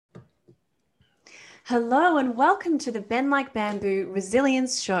Hello and welcome to the Bend Like Bamboo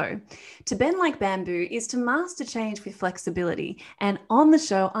Resilience Show. To bend like bamboo is to master change with flexibility. And on the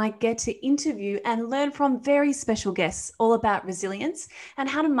show, I get to interview and learn from very special guests all about resilience and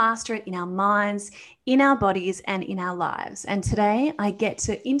how to master it in our minds, in our bodies, and in our lives. And today I get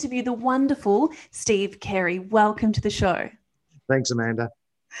to interview the wonderful Steve Carey. Welcome to the show. Thanks, Amanda.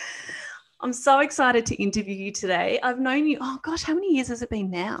 I'm so excited to interview you today. I've known you, oh gosh, how many years has it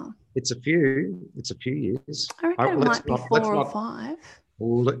been now? It's a few years. I reckon it might be four or five.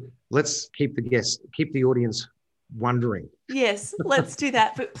 Let's keep the audience wondering. Yes, let's do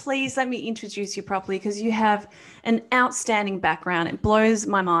that. But please let me introduce you properly because you have an outstanding background. It blows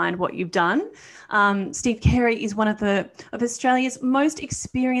my mind what you've done. Steve Carey is one of Australia's most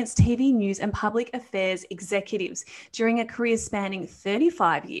experienced TV news and public affairs executives. During a career spanning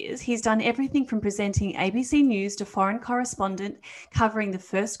 35 years, he's done everything from presenting ABC News to foreign correspondent, covering the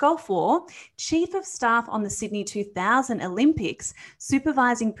First Gulf War, chief of staff on the Sydney 2000 Olympics,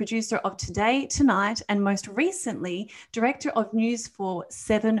 supervising producer of Today, Tonight, and most recently, director of news for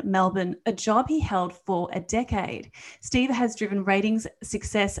 7 Melbourne, a job he held for a decade. Steve has driven ratings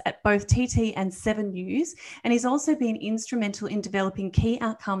success at both TT and 7 News, and he's also been instrumental in developing key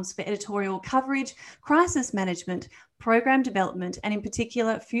outcomes for editorial coverage, crisis management, program development, and in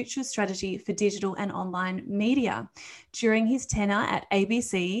particular, future strategy for digital and online media. During his tenure at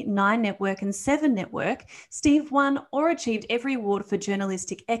ABC, 9 Network, and 7 Network, Steve won or achieved every award for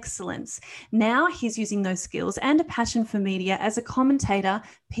journalistic excellence. Now he's using those skills and a passion for media as a commentator,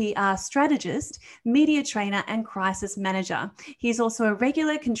 PR strategist, media trainer, and crisis manager. He's also a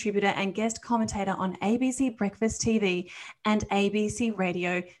regular contributor and guest commentator on ABC Breakfast TV and ABC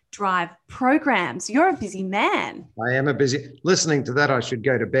Radio Drive programs. You're a busy man. I am listening to that, I should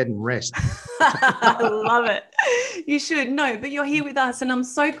go to bed and rest. I love it. You should. No, but you're here with us, and I'm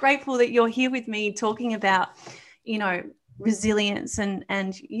so grateful that you're here with me talking about, resilience,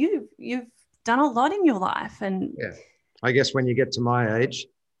 and you've done a lot in your life. And yeah, I guess when you get to my age,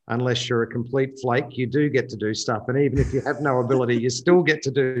 unless you're a complete flake, you do get to do stuff. And even if you have no ability, you still get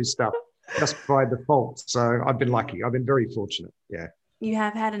to do stuff just by default. So I've been lucky. I've been very fortunate. Yeah. You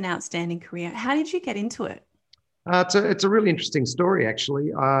have had an outstanding career. How did you get into it? It's a really interesting story,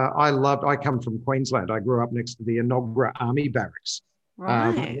 actually. I come from Queensland. I grew up next to the Enoggera Army Barracks.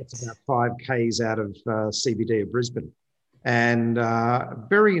 Right. It's about 5 k's out of CBD of Brisbane. And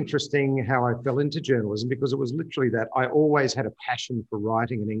very interesting how I fell into journalism, because it was literally that. I always had a passion for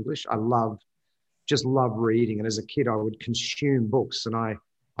writing in English. Just love reading. And as a kid, I would consume books. And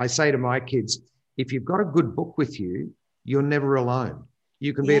I say to my kids, if you've got a good book with you, you're never alone.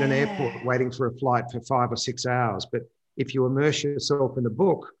 You can be at an airport waiting for a flight for 5 or 6 hours, but if you immerse yourself in the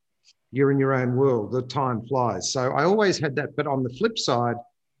book, you're in your own world. The time flies. So I always had that. But on the flip side,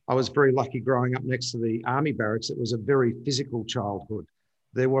 I was very lucky growing up next to the Army Barracks. It was a very physical childhood.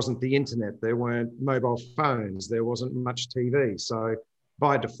 There wasn't the internet. There weren't mobile phones. There wasn't much TV. So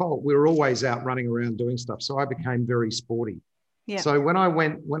by default, we were always out running around doing stuff. So I became very sporty. Yeah. So when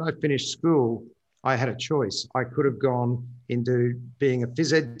I finished school, I had a choice. I could have gone into being a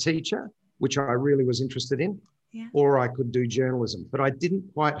phys ed teacher, which I really was interested in, or I could do journalism. But I didn't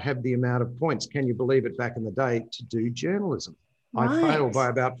quite have the amount of points, can you believe it, back in the day, to do journalism. Right. I failed by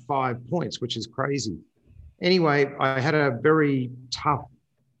about 5 points, which is crazy. Anyway, I had a very tough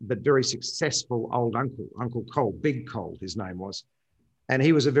but very successful old uncle, Uncle Cole, Big Cole, his name was. And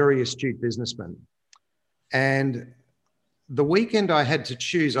he was a very astute businessman. And the weekend I had to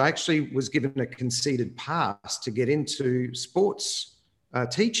choose, I actually was given a conceded pass to get into sports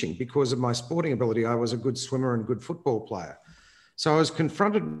teaching because of my sporting ability. I was a good swimmer and good football player. So I was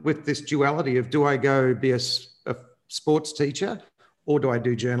confronted with this duality of, do I go be a sports teacher or do I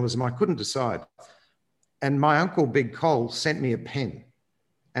do journalism? I couldn't decide. And my uncle, Big Cole, sent me a pen,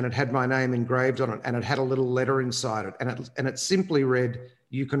 and it had my name engraved on it, and it had a little letter inside it. And it simply read,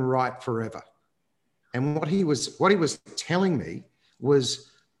 "You can write forever." And what he was telling me was,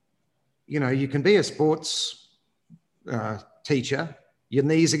 you can be a sports teacher. Your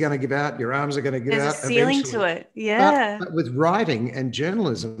knees are going to give out. Your arms are going to give out. There's a ceiling to it. Yeah. But with writing and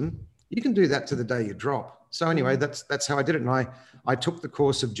journalism, you can do that to the day you drop. So anyway, that's how I did it. And I took the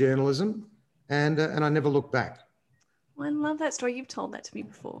course of journalism, and I never looked back. Well, I love that story. You've told that to me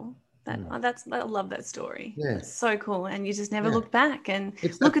before. I love that story. Yeah. It's so cool. And you just never look back. And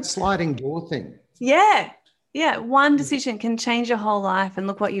it's look at sliding door thing. Yeah. Yeah. One decision can change your whole life. And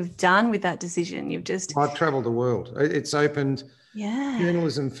look what you've done with that decision. I've traveled the world. It's opened.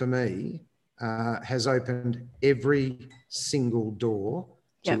 Journalism for me has opened every single door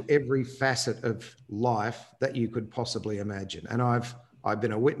to every facet of life that you could possibly imagine. And I've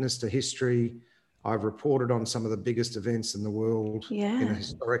been a witness to history. I've reported on some of the biggest events in the world in Yeah. a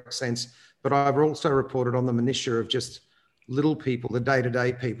historic sense, but I've also reported on the minutiae of just little people, the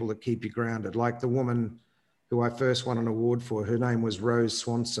day-to-day people that keep you grounded, like the woman who I first won an award for. Her name was Rose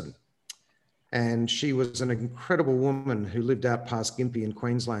Swanson. And she was an incredible woman who lived out past Gympie in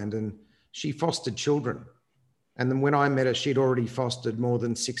Queensland, and she fostered children. And then when I met her, she'd already fostered more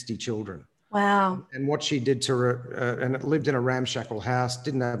than 60 children. Wow. And what she did to her, and it lived in a ramshackle house,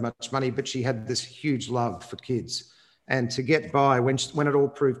 didn't have much money, but she had this huge love for kids. And to get by, when it all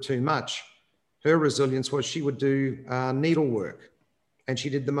proved too much, her resilience was she would do needlework. And she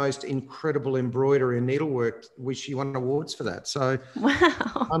did the most incredible embroidery and needlework, which she won awards for that. So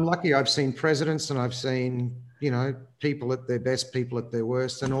Wow. I'm lucky. I've seen presidents and I've seen, people at their best, people at their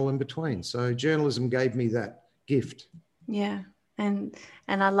worst, and all in between. So journalism gave me that gift. Yeah. And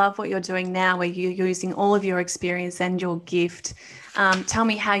I love what you're doing now, where you're using all of your experience and your gift. Tell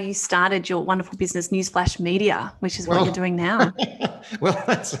me how you started your wonderful business, Newsflash Media, which is what you're doing now. Well,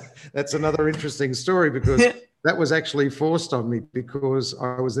 that's another interesting story, because that was actually forced on me, because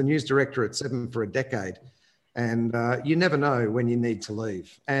I was the news director at 7 for a decade, and you never know when you need to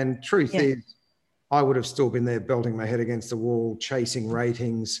leave. And truth is, I would have still been there belting my head against the wall, chasing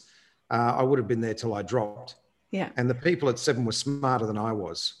ratings. I would have been there till I dropped. Yeah. And the people at 7 were smarter than I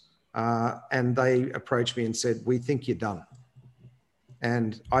was. And they approached me and said, "We think you're done."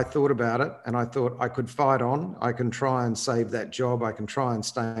 And I thought about it, and I thought I could fight on. I can try and save that job. I can try and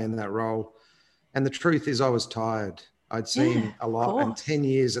stay in that role. And the truth is, I was tired. I'd seen a lot, and 10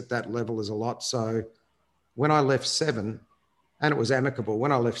 years at that level is a lot. So when I left 7, and it was amicable,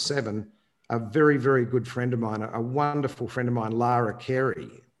 when I left 7, a very, very good friend of mine, a wonderful friend of mine, Carey,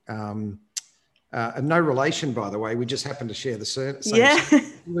 no relation, by the way. We just happened to share the same. Yeah.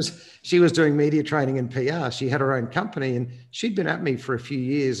 She was doing media training and PR. She had her own company, and she'd been at me for a few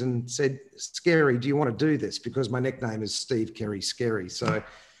years and said, "Scary, do you want to do this?" Because my nickname is Steve Carey Scary. So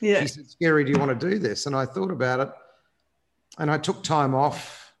she said, "Scary, do you want to do this?" And I thought about it, and I took time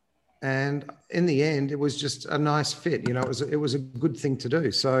off. And in the end, it was just a nice fit. It was a good thing to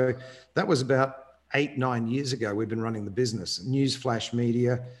do. So that was about 8-9 years ago. We've been running the business, Newsflash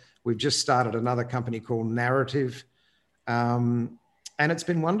Media. We've just started another company called Narrative. And it's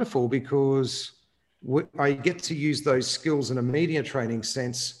been wonderful, because I get to use those skills in a media training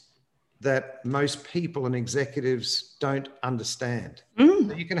sense that most people and executives don't understand.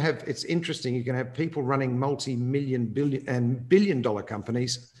 So you can have, it's interesting, you can have people running multi-million, billion and billion-dollar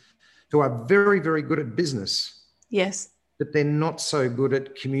companies who are very, very good at business. Yes. But they're not so good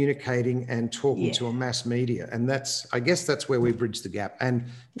at communicating and talking to a mass media. And I guess that's where we bridge the gap. And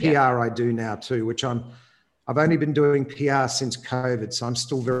PR I do now too, which I've only been doing PR since COVID, so I'm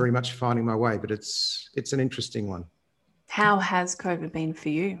still very much finding my way, but it's an interesting one. How has COVID been for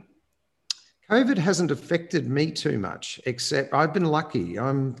you? COVID hasn't affected me too much, except I've been lucky.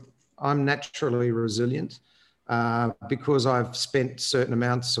 I'm naturally resilient. Because I've spent certain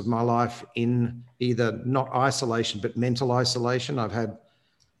amounts of my life in either not isolation, but mental isolation. I've had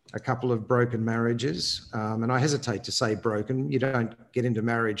a couple of broken marriages, and I hesitate to say broken. You don't get into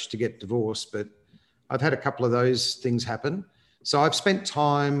marriage to get divorced, but I've had a couple of those things happen. So I've spent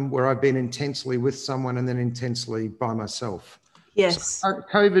time where I've been intensely with someone and then intensely by myself. Yes. So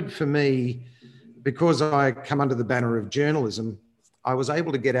COVID for me, because I come under the banner of journalism, I was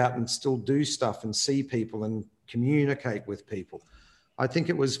able to get out and still do stuff and see people and communicate with people. I think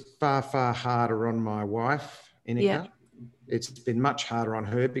it was far, far harder on my wife, Inika. Yeah. It's been much harder on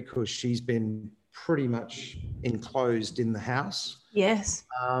her because she's been pretty much enclosed in the house. Yes.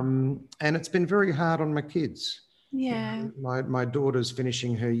 And it's been very hard on my kids. Yeah. My daughter's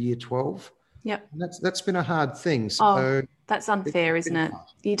finishing her year 12. Yep. And that's been a hard thing. So that's unfair, isn't it?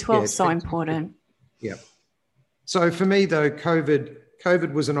 Year 12 is so important. Yeah. So for me, though,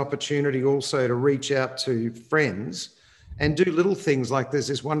 COVID was an opportunity also to reach out to friends and do little things like there's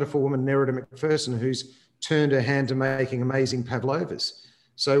this wonderful woman, Nerida McPherson, who's turned her hand to making amazing pavlovas.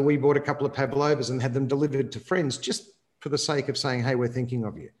 So we bought a couple of pavlovas and had them delivered to friends just for the sake of saying, "Hey, we're thinking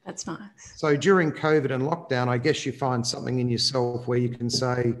of you." That's nice. So during COVID and lockdown, I guess you find something in yourself where you can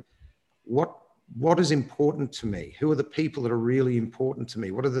say, what is important to me? Who are the people that are really important to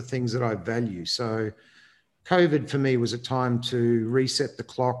me? What are the things that I value? So COVID for me was a time to reset the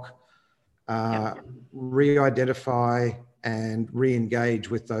clock, re-identify and re-engage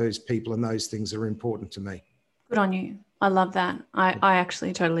with those people and those things that are important to me. Good on you. I love that. I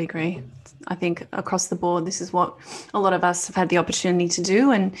actually totally agree. I think across the board, this is what a lot of us have had the opportunity to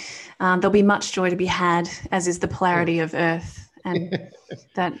do, and there'll be much joy to be had, as is the polarity of Earth. And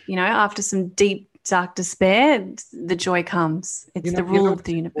that, after some deep dark despair, the joy comes. It's the rule of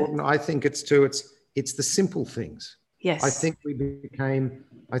the universe. I think it's the simple things. Yes. I think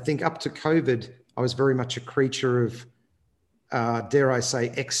up to COVID, I was very much a creature of, dare I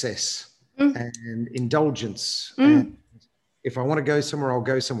say, excess and indulgence. And if I want to go somewhere, I'll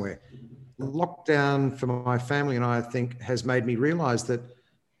go somewhere. Lockdown for my family and I think has made me realize that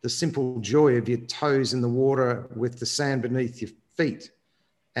the simple joy of your toes in the water with the sand beneath your feet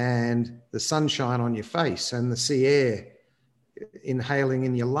and the sunshine on your face and the sea air inhaling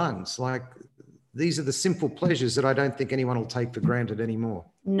in your lungs, like these are the simple pleasures that I don't think anyone will take for granted anymore.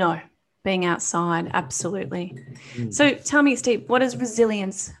 No, being outside, absolutely. So tell me, Steve, what does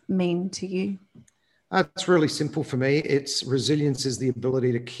resilience mean to you? It's really simple for me. Resilience is the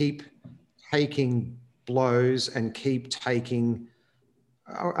ability to keep taking blows and keep taking,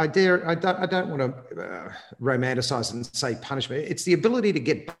 I don't want to romanticize and say punishment. It's the ability to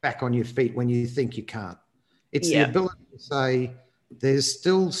get back on your feet when you think you can't. It's the ability to say there's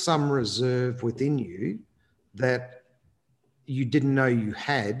still some reserve within you that you didn't know you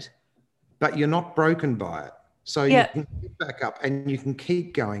had, but you're not broken by it. So you can get back up and you can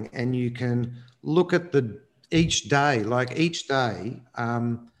keep going and you can look at each day.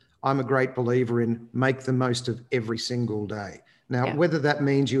 I'm a great believer in make the most of every single day. Now, whether that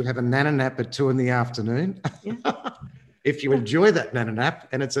means you have a nana nap at 2 p.m, if you enjoy that nana nap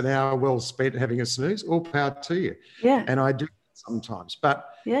and it's an hour well spent having a snooze, all power to you. Yeah. And I do sometimes. But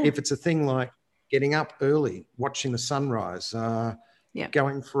if it's a thing like getting up early, watching the sunrise,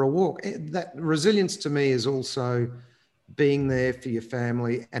 going for a walk, that resilience to me is also being there for your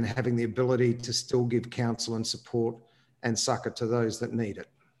family and having the ability to still give counsel and support and succor to those that need it.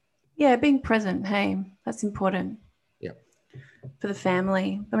 Yeah, being present, hey, that's important. Yeah. For the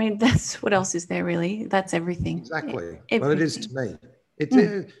family. I mean, that's what else is there really? That's everything. Exactly. Everything. Well, it is to me.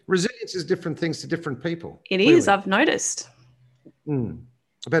 Resilience is different things to different people. It is, I've noticed.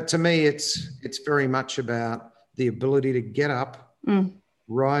 But to me, it's very much about the ability to get up,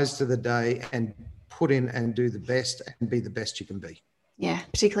 rise to the day and put in and do the best and be the best you can be. Yeah,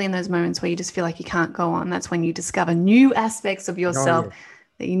 particularly in those moments where you just feel like you can't go on. That's when you discover new aspects of yourself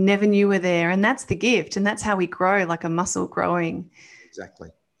that you never knew were there. And that's the gift. And that's how we grow, like a muscle growing. Exactly.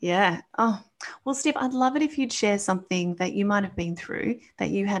 Yeah. Oh, well, Steve, I'd love it if you'd share something that you might have been through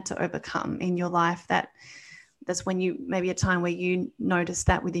that you had to overcome in your life. That's when you, maybe a time where you noticed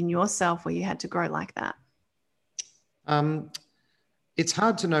that within yourself where you had to grow like that. It's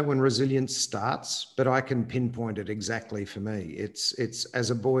hard to know when resilience starts, but I can pinpoint it exactly for me. It's as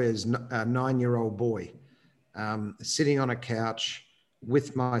a 9-year-old boy, sitting on a couch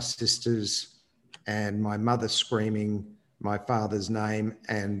with my sisters and my mother screaming my father's name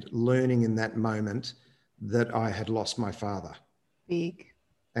and learning in that moment that I had lost my father. Big.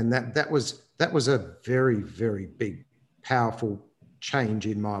 And that was a very, very big, powerful change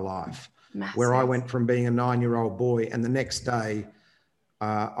in my life. Massive. Where I went from being a 9-year-old boy and the next day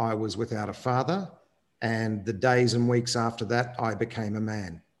I was without a father, and the days and weeks after that I became a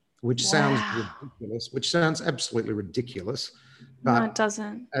man, which sounds ridiculous, which sounds absolutely ridiculous. But no, it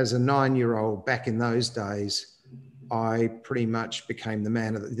doesn't. As a 9-year-old back in those days, I pretty much became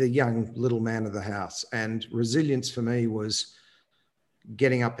the young little man of the house. And resilience for me was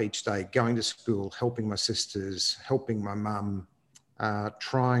getting up each day, going to school, helping my sisters, helping my mum,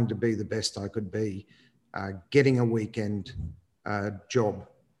 trying to be the best I could be, getting a weekend job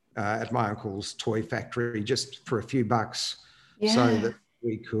at my uncle's toy factory just for a few bucks so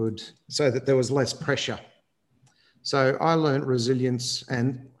that there was less pressure. So I learned resilience.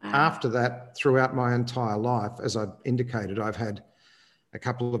 And after that, throughout my entire life, as I've indicated, I've had a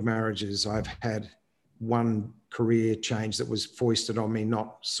couple of marriages. I've had one career change that was foisted on me,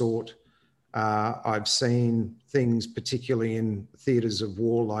 not sought. I've seen things, particularly in theatres of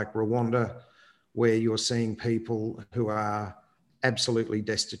war like Rwanda, where you're seeing people who are absolutely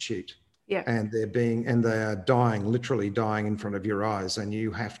destitute. Yeah. And they are dying, literally dying in front of your eyes. And you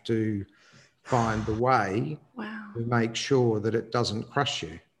have to find the way to make sure that it doesn't crush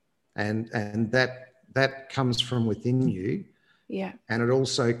you. And that comes from within you. Yeah. And it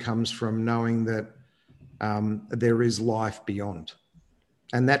also comes from knowing that there is life beyond.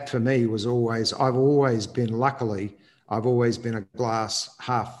 And that for me was I've always been a glass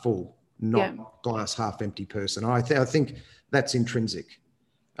half full, not glass half empty person. I think that's intrinsic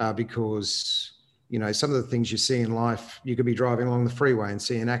because, some of the things you see in life, you could be driving along the freeway and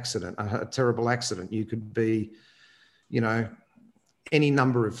see an accident, a terrible accident. You could be, any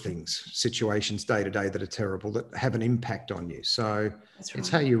number of things, situations day to day that are terrible, that have an impact on you. So it's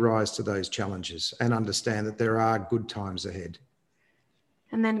how you rise to those challenges and understand that there are good times ahead.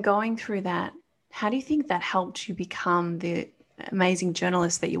 And then going through that, How do you think that helped you become the amazing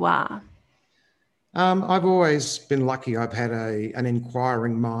journalist that you are? I've always been lucky. I've had an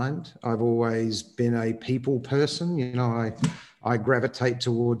inquiring mind. I've always been a people person. I gravitate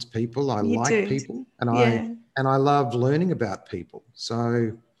towards people. I You like do. people, and Yeah. I love learning about people.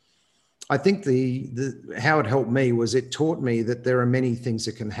 So I think the how it helped me was it taught me that there are many things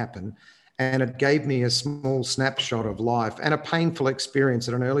that can happen, and it gave me a small snapshot of life and a painful experience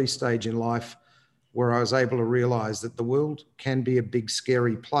at an early stage in life where I was able to realize that the world can be a big,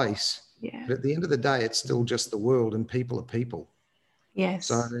 scary place. Yeah. But at the end of the day, it's still just the world, and people are people. So Yes.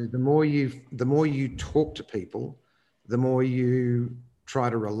 the more you talk to people, the more you try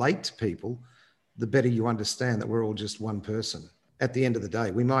to relate to people, the better you understand that we're all just one person. At the end of the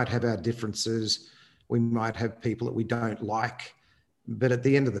day, we might have our differences, we might have people that we don't like, but at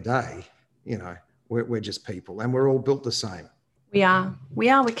the end of the day, we're just people, and we're all built the same. We are.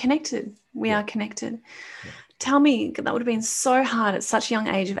 We're connected. We are connected. Yeah. Tell me, that would have been so hard at such a young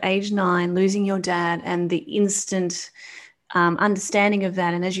age of age 9, losing your dad and the instant understanding of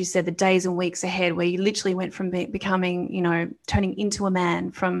that. And as you said, the days and weeks ahead where you literally went from becoming, turning into a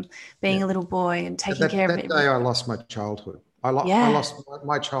man, from being a little boy and taking care of That it. day I lost my childhood. I Yeah. lost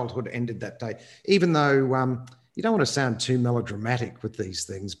my childhood ended that day, even though you don't want to sound too melodramatic with these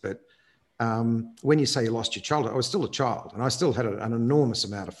things, but when you say you lost your childhood, I was still a child and I still had an enormous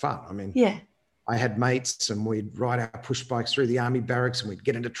amount of fun. I mean, Yeah. I had mates and we'd ride our push bikes through the army barracks and we'd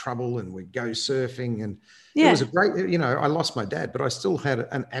get into trouble and we'd go surfing. And it was a great, I lost my dad, but I still had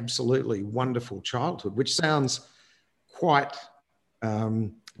an absolutely wonderful childhood, which sounds quite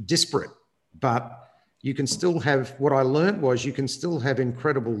disparate, but you can still have, what I learned was you can still have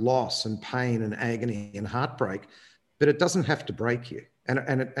incredible loss and pain and agony and heartbreak, but it doesn't have to break you.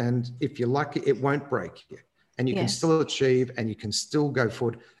 And if you're lucky, it won't break you. And you can still achieve and you can still go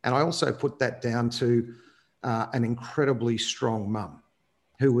forward. And I also put that down to an incredibly strong mum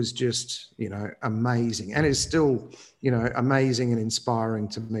who was just, amazing and is still, amazing and inspiring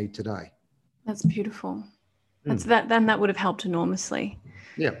to me today. That's beautiful. Then that would have helped enormously.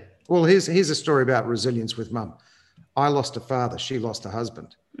 Yeah. Well, here's a story about resilience with mum. I lost a father. She lost a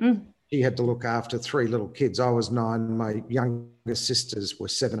husband. She had to look after 3 little kids. I was 9. My younger sisters were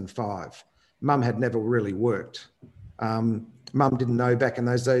 7 and 5. Mum had never really worked. Mum didn't know back in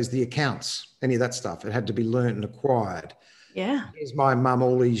those days the accounts, any of that stuff. It had to be learnt and acquired. Yeah. Here's my mum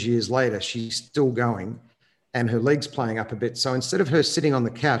all these years later. She's still going and her leg's playing up a bit. So instead of her sitting on the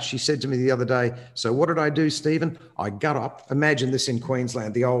couch, she said to me the other day, "So what did I do, Stephen? I got up." Imagine this in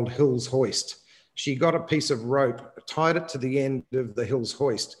Queensland, the old Hills hoist. She got a piece of rope, tied it to the end of the Hills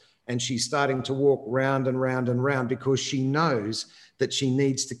hoist, and she's starting to walk round and round and round because she knows that she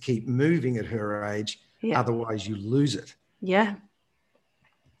needs to keep moving at her age. Yeah. Otherwise you lose it. Yeah.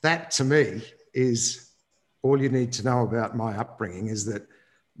 That to me is all you need to know about my upbringing, is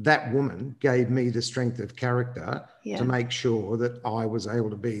that woman gave me the strength of character to make sure that I was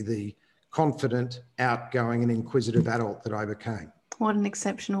able to be the confident, outgoing and inquisitive adult that I became. What an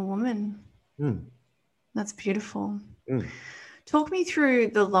exceptional woman. That's beautiful. Talk me through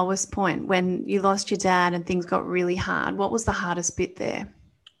the lowest point when you lost your dad and things got really hard. What was the hardest bit there?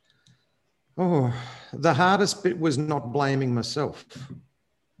 Oh, the hardest bit was not blaming myself.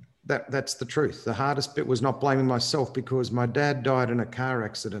 That's the truth. The hardest bit was not blaming myself because my dad died in a car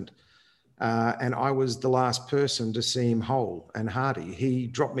accident and I was the last person to see him whole and hearty. He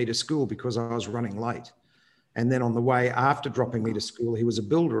dropped me to school because I was running late. And then on the way after dropping me to school, he was a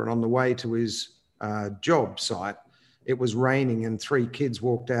builder, and on the way to his job site, it was raining and 3 kids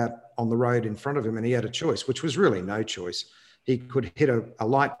walked out on the road in front of him and he had a choice, which was really no choice. He could hit a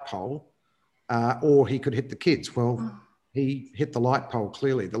light pole or he could hit the kids. Well, he hit the light pole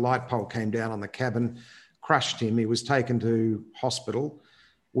clearly. The light pole came down on the cabin, crushed him. He was taken to hospital.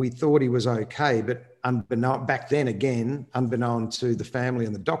 We thought he was okay, but back then again, unbeknown to the family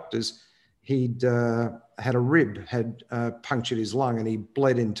and the doctors, he'd had a rib, had punctured his lung and he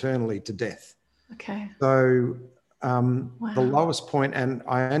bled internally to death. Okay. So the lowest point, and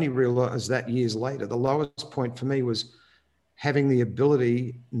I only realized that years later, the lowest point for me was having the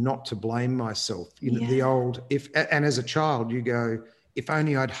ability not to blame myself. The old, and as a child, you go, if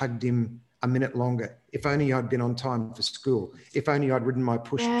only I'd hugged him a minute longer, if only I'd been on time for school, if only I'd ridden my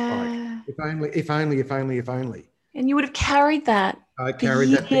push bike, if only. And you would have carried that. I carried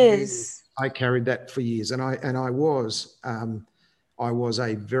that for years. I carried that for years. And I was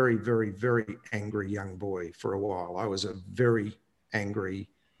a very, very, very angry young boy for a while. I was a very angry,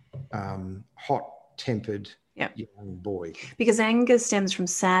 hot-tempered young boy. Because anger stems from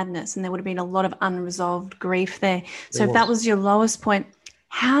sadness, and there would have been a lot of unresolved grief there. So if that was your lowest point,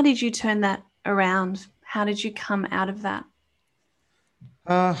 how did you turn that around? How did you come out of that?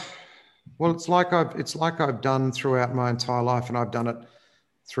 Well, it's like I've done throughout my entire life, and I've done it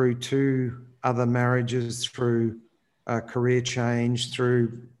through 2 other marriages, through career change,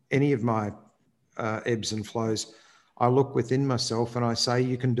 through any of my ebbs and flows. I look within myself and I say,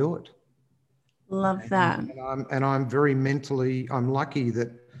 you can do it. Love that. I'm very mentally, I'm lucky that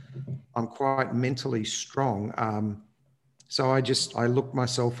I'm quite mentally strong. So I look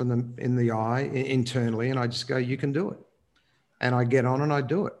myself in the eye internally, and I just go, you can do it. And I get on and I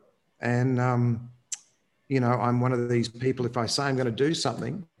do it. And, I'm one of these people, if I say I'm going to do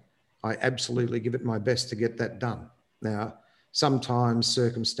something, I absolutely give it my best to get that done. Now, sometimes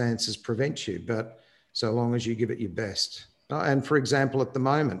circumstances prevent you, but so long as you give it your best. And for example, at the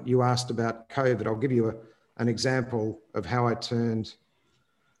moment, you asked about COVID. I'll give you an example of how I turned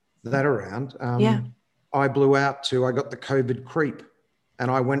that around. I blew out I got the COVID creep,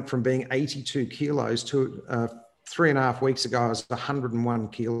 and I went from being 82 kilos to 3.5 weeks ago, I was 101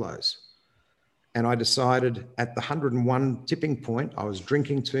 kilos. And I decided at the 101 tipping point, I was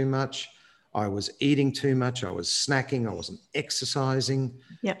drinking too much, I was eating too much, I was snacking, I wasn't exercising.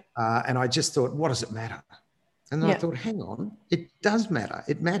 And I just thought, what does it matter? And then I thought, hang on, it does matter.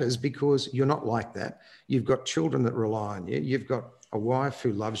 It matters because you're not like that. You've got children that rely on you. You've got a wife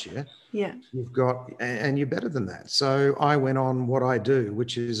who loves you. You've got, and you're better than that. So I went on what I do,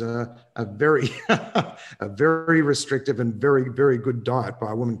 which is a very, a very restrictive and very, very good diet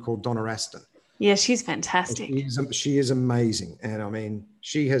by a woman called Donna Aston. Yeah, she's fantastic. She is amazing. And I mean,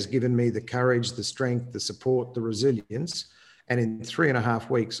 she has given me the courage, the strength, the support, the resilience. And in 3.5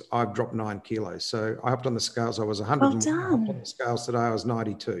 weeks, I've dropped 9 kilos. So I hopped on the scales. I was 100. Well done. I hopped on the scales today. I was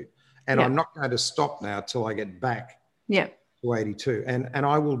 92. And I'm not going to stop now till I get back to 82. And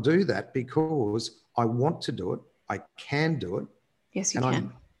I will do that because I want to do it. I can do it. Yes, you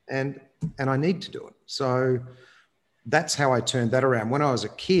can. And I need to do it. So that's how I turned that around. When I was a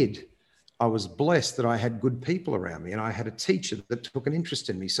kid, I was blessed that I had good people around me, and I had a teacher that took an interest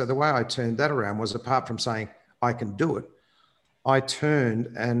in me. So the way I turned that around was, apart from saying I can do it, I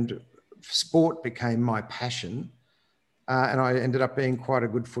turned and sport became my passion. And I ended up being quite a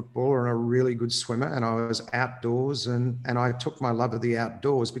good footballer and a really good swimmer. And I was outdoors, and I took my love of the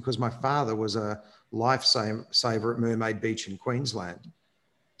outdoors because my father was a lifesaver at Mermaid Beach in Queensland.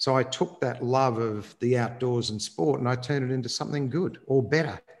 So I took that love of the outdoors and sport and I turned it into something good or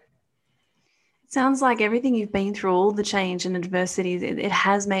better. Sounds like everything you've been through, all the change and adversity, it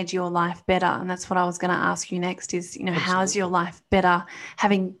has made your life better. And that's what I was going to ask you next is, how is your life better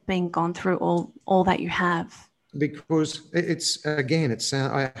having been gone through all that you have? Because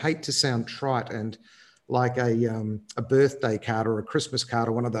I hate to sound trite and like a birthday card or a Christmas card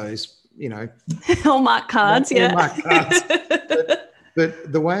or one of those, Hallmark cards. Hallmark cards.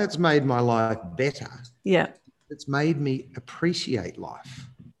 But the way it's made my life better, it's made me appreciate life.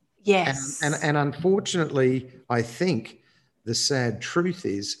 Yes. And unfortunately, I think the sad truth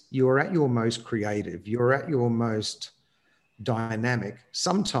is you're at your most creative, you're at your most dynamic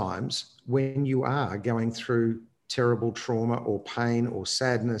sometimes when you are going through terrible trauma or pain or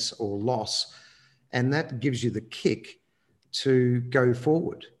sadness or loss. And that gives you the kick to go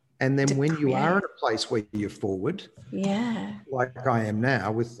forward. And then when you are in a place where you're forward, like I am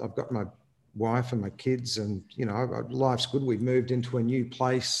now, I've got my wife and my kids, and life's good. We've moved into a new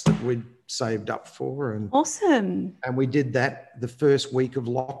place that we'd saved up for, and awesome. And we did that the first week of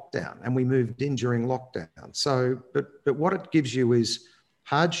lockdown, and we moved in during lockdown. So, but what it gives you is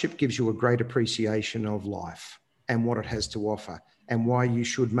hardship gives you a great appreciation of life and what it has to offer, and why you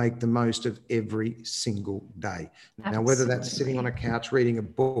should make the most of every single day. Absolutely. Now, whether that's sitting on a couch reading a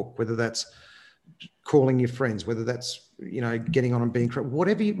book, whether that's calling your friends, whether that's getting on and being,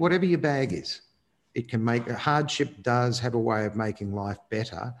 whatever your bag is, it can make a hardship does have a way of making life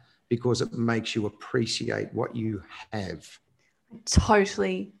better because it makes you appreciate what you have.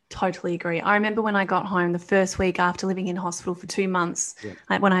 Totally agree. I remember when I got home the first week after living in hospital for 2 months,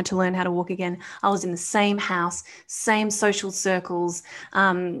 when I had to learn how to walk again, I was in the same house, same social circles,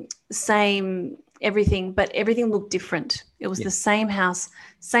 same everything, but everything looked different. It was the same house,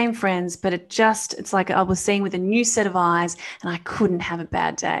 same friends, but it's like I was seeing with a new set of eyes, and I couldn't have a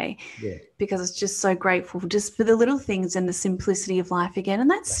bad day because I was just so grateful just for the little things and the simplicity of life again. And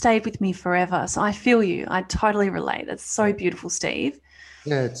that stayed with me forever. So I feel you. I totally relate. It's so beautiful, Steve.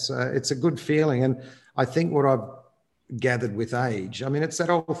 Yeah, it's a good feeling. And I think what I've gathered with age, I mean, it's that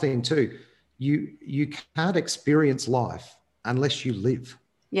old thing too. You can't experience life unless you live.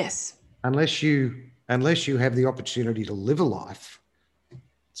 Yes. Unless you have the opportunity to live a life,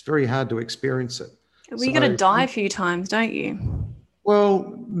 it's very hard to experience it. Well, you got to die a few times, don't you?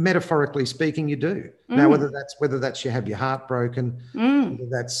 Well, metaphorically speaking, you do. Now, whether that's you have your heart broken, whether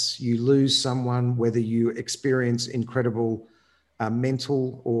that's you lose someone, whether you experience incredible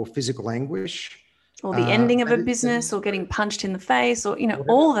mental or physical anguish, or the ending of a that business, is or getting true. punched in the face, or, Whatever,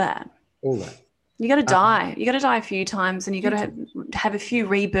 all that. all that. You got to die. You got to die a few times, and you got Few to have a few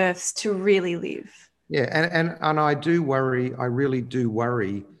rebirths to really live. Yeah, and I do worry. I really do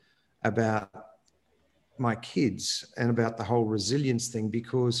worry about my kids and about the whole resilience thing,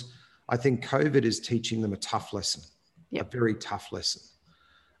 because I think COVID is teaching them a tough lesson, a very tough lesson.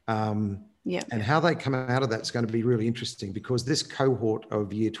 And how they come out of that is going to be really interesting, because this cohort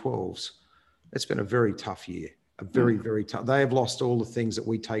of year 12s, it's been a very tough year, a very, very tough. They have lost all the things that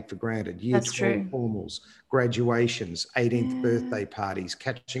we take for granted. Year That's 12 true. formals, graduations, 18th birthday parties,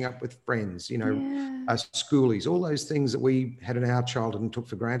 catching up with friends, schoolies, all those things that we had in our childhood and took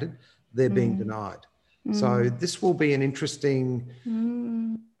for granted, they're being denied. So this will be an interesting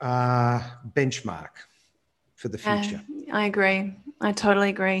benchmark for the future. I agree. I totally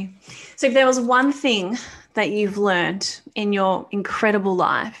agree. So if there was one thing that you've learned in your incredible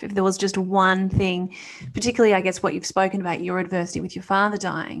life, if there was just one thing, particularly, I guess, what you've spoken about, your adversity with your father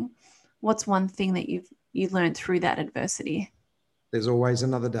dying, what's one thing that you've learned through that adversity? There's always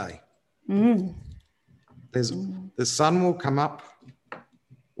another day. The sun will come up,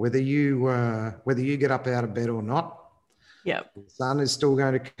 whether you get up out of bed or not. Yep. The sun is still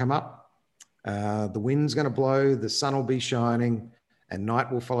going to come up. The wind's going to blow. The sun will be shining, and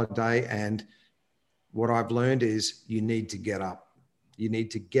night will follow day. And what I've learned is you need to get up. You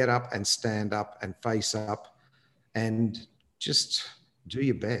need to get up and stand up and face up, and just do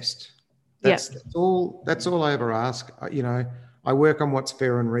your best. That's all I ever ask. I work on what's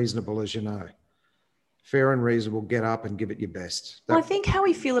fair and reasonable, as you know. Fair and reasonable, get up and give it your best. Well, I think how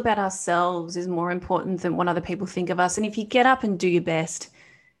we feel about ourselves is more important than what other people think of us. And if you get up and do your best,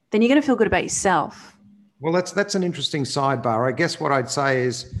 then you're going to feel good about yourself. Well, that's an interesting sidebar. I guess what I'd say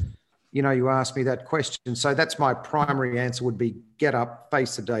is, you asked me that question. So that's my primary answer would be get up,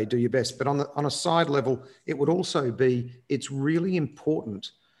 face the day, do your best. But on a side level, it would also be, it's really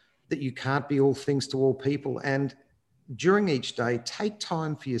important that you can't be all things to all people. And during each day, take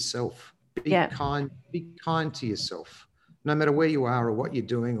time for yourself. Be kind to yourself. No matter where you are or what you're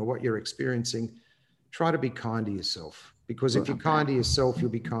doing or what you're experiencing, try to be kind to yourself, because if you're kind to yourself, you'll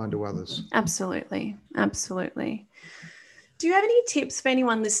be kind to others. Absolutely. Absolutely. Do you have any tips for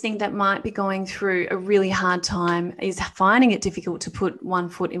anyone listening that might be going through a really hard time, is finding it difficult to put one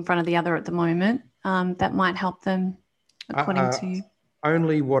foot in front of the other at the moment, that might help them according to you?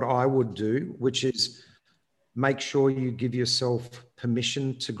 Only what I would do, which is make sure you give yourself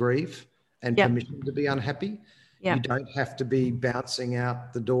permission to grieve and permission to be unhappy. You don't have to be bouncing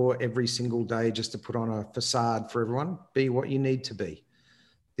out the door every single day just to put on a facade for everyone. Be what you need to be.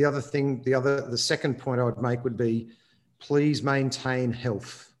 The second point I would make would be, please maintain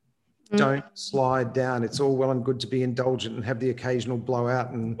health. Don't slide down. It's all well and good to be indulgent and have the occasional blowout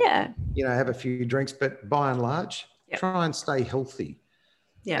and have a few drinks, but by and large, try and stay healthy.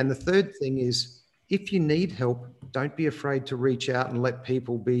 And the third thing is, if you need help, don't be afraid to reach out and let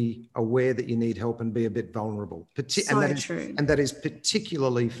people be aware that you need help and be a bit vulnerable. And that is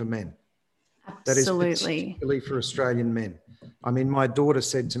particularly for men. Absolutely. That is particularly for Australian men. I mean, my daughter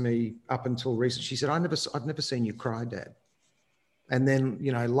said to me up until recently, she said, I've never seen you cry, Dad. And then,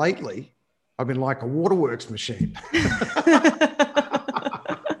 lately, I've been like a waterworks machine.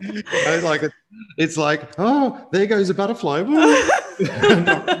 It's like, oh, there goes a butterfly.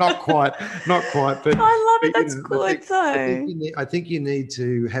 not quite, but I love it. That's good, though. I think you need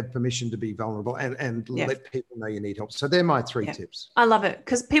to have permission to be vulnerable and let people know you need help. So they're my three tips. I love it,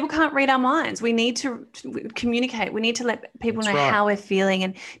 because people can't read our minds. We need to communicate. We need to let people know how we're feeling,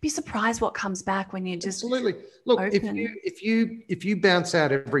 and be surprised what comes back when you just absolutely look. Open. If you bounce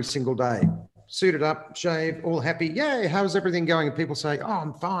out every single day, suited up, shaved, all happy, yay, how's everything going? And people say, oh,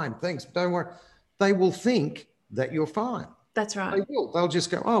 I'm fine, thanks, don't worry. They will think that you're fine. That's right. They will. They'll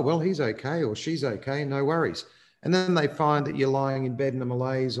just go, oh, well, he's okay or she's okay, no worries. And then they find that you're lying in bed in a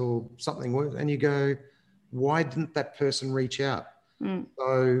malaise or something worse, and you go, why didn't that person reach out?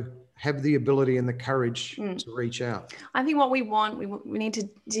 So have the ability and the courage to reach out. I think what we want, we need to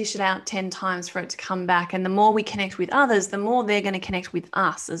dish it out 10 times for it to come back. And the more we connect with others, the more they're going to connect with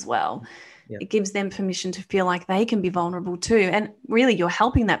us as well. It gives them permission to feel like they can be vulnerable too. And really, you're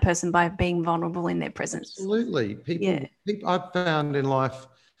helping that person by being vulnerable in their presence. Absolutely. People I've found in life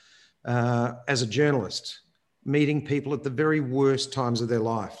as a journalist, meeting people at the very worst times of their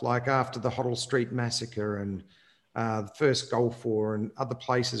life, like after the Hoddle Street massacre and the first Gulf War and other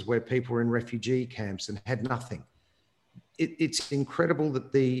places where people were in refugee camps and had nothing. it's incredible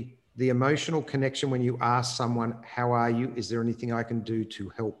that the emotional connection when you ask someone, how are you? Is there anything I can do to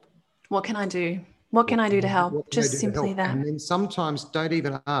help? What can I do? What can I do to help? Just simply that. And then sometimes don't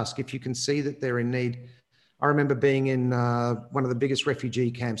even ask if you can see that they're in need. I remember being in one of the biggest refugee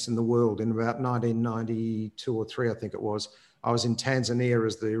camps in the world in about 1992 or 3, I think it was. I was in Tanzania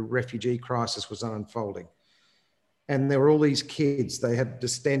as the refugee crisis was unfolding. And there were all these kids. They had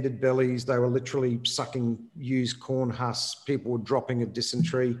distended bellies. They were literally sucking used corn husks. People were dropping of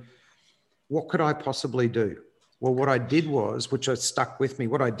dysentery. What could I possibly do? Well, what I did was, which stuck with me,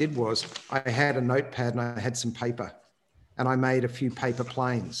 what I did was I had a notepad and I had some paper and I made a few paper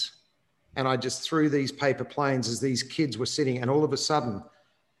planes. And I just threw these paper planes as these kids were sitting, and all of a sudden,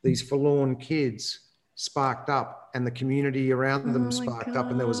 these forlorn kids sparked up and the community around them sparked up,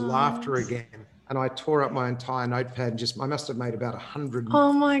 and there was laughter again. And I tore up my entire notepad and I must have made about 100.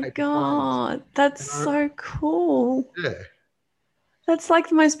 Oh my God, that's so cool. Yeah. That's like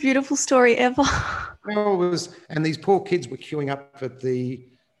the most beautiful story ever. Well, it was, and these poor kids were queuing up at the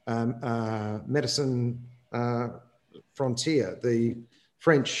medicine frontier, the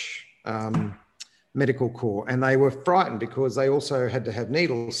French medical corps, and they were frightened because they also had to have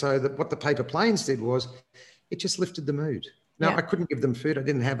needles. So what the paper planes did was it just lifted the mood. Now, I couldn't give them food. I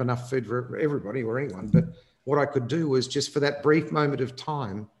didn't have enough food for everybody or anyone, but what I could do was just for that brief moment of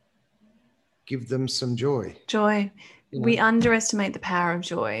time, give them some joy. Joy. We underestimate the power of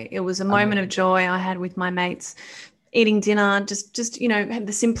joy. It was a moment of joy I had with my mates eating dinner, just had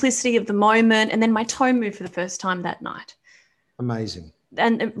the simplicity of the moment, and then my toe moved for the first time that night. Amazing.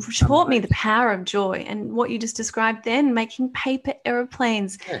 And it taught me the power of joy, and what you just described then, making paper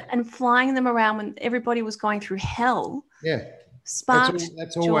aeroplanes and flying them around when everybody was going through hell. Yeah. Sparked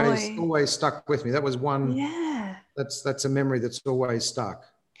that's joy. always stuck with me. That was one. Yeah. That's a memory that's always stuck.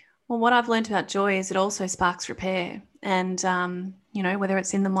 Well, what I've learned about joy is it also sparks repair, and whether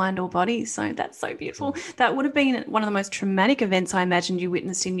it's in the mind or body. So that's so beautiful. That would have been one of the most traumatic events I imagine you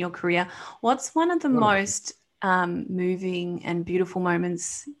witnessed in your career. What's one of the most moving and beautiful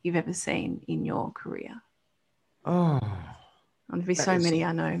moments you've ever seen in your career? Oh, there'll be so many,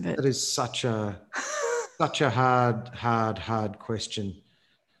 I know, but that is such a hard question.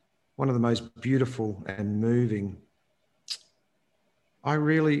 One of the most beautiful and moving.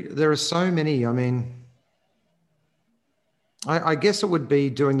 There are so many. I mean, I guess it would be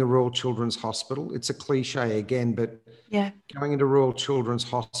doing the Royal Children's Hospital. It's a cliche again, but going into Royal Children's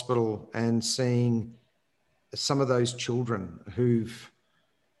Hospital and seeing some of those children who've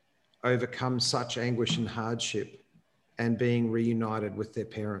overcome such anguish and hardship and being reunited with their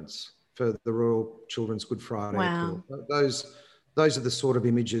parents for the Royal Children's Good Friday Appeal. Those are the sort of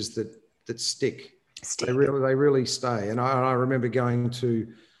images that stick. They really stay. And I remember going to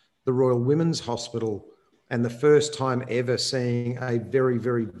the Royal Women's Hospital and the first time ever seeing a very,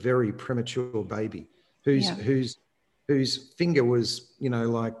 very, very premature baby whose finger was,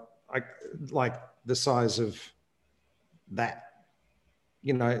 like the size of that,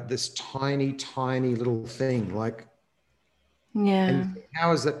 this tiny, tiny little thing. Like, and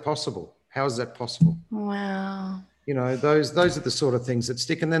how is that possible? How is that possible? Wow. Those are the sort of things that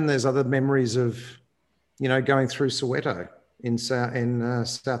stick. And then there's other memories of, going through Soweto in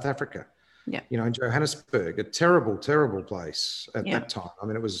South Africa. Yeah. In Johannesburg, a terrible, terrible place at that time. I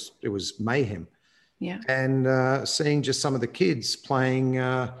mean, it was mayhem. Yeah. And seeing just some of the kids playing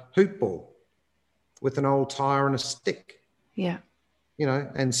hoop ball with an old tire and a stick. Yeah.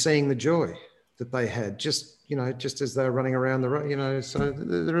 And seeing the joy that they had just as they were running around the road, so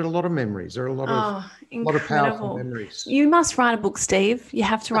there are a lot of memories. There are a lot of powerful memories. You must write a book, Steve. You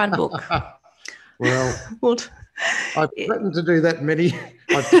have to write a book. Well, I've threatened to do that many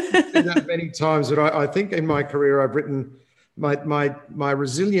times, but I think in my career I've written my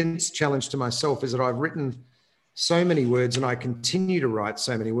resilience challenge to myself is that I've written so many words and I continue to write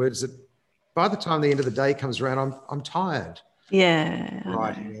so many words that by the time the end of the day comes around, I'm tired. Yeah.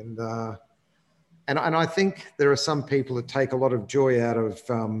 Writing and I think there are some people that take a lot of joy out of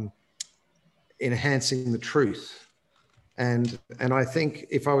enhancing the truth. And I think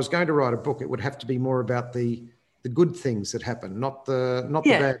if I was going to write a book, it would have to be more about the good things that happen, not the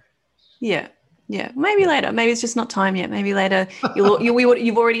bad. Yeah. Yeah. Maybe later. Maybe it's just not time yet. Maybe later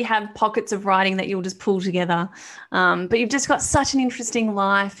you've already have pockets of writing that you'll just pull together. But you've just got such an interesting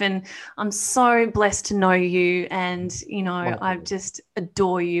life, and I'm so blessed to know you. And, I just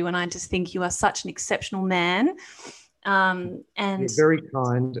adore you, and I just think you are such an exceptional man. And you're very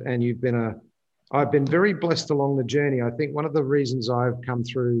kind, and I've been very blessed along the journey. I think one of the reasons I've come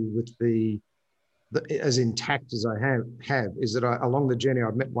through with as intact as I have is that along the journey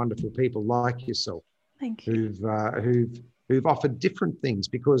I've met wonderful people like yourself. Thank you. Who've offered different things.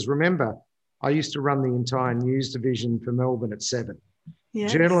 Because remember, I used to run the entire news division for Melbourne at 7.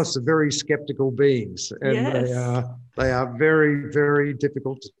 Yes. Journalists are very skeptical beings, and they are very, very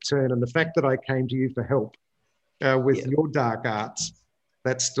difficult to turn. And the fact that I came to you for help with your dark arts,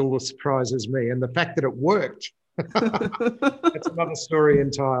 that still surprises me. And the fact that it worked, that's another story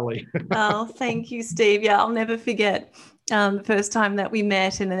entirely. Oh, thank you, Steve. Yeah, I'll never forget the first time that we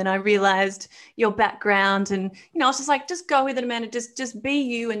met, and then I realized your background, and I was just like, just go with it, Amanda. Just be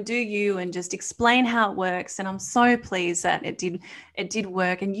you and do you, and just explain how it works. And I'm so pleased that it did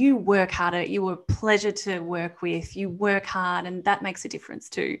work. And you work harder. You were a pleasure to work with. You work hard, and that makes a difference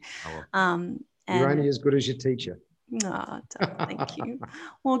too. You're only as good as your teacher. Oh, thank you.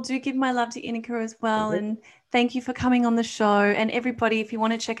 Well, do give my love to Inika as well. And thank you for coming on the show. And everybody, if you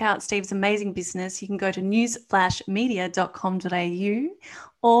want to check out Steve's amazing business, you can go to newsflashmedia.com.au.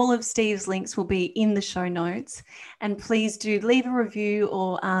 All of Steve's links will be in the show notes. And please do leave a review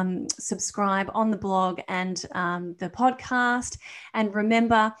or subscribe on the blog and the podcast. And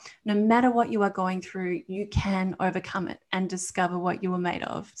remember, no matter what you are going through, you can overcome it and discover what you were made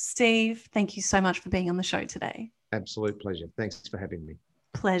of. Steve, thank you so much for being on the show today. Absolute pleasure. Thanks for having me.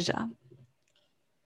 Pleasure.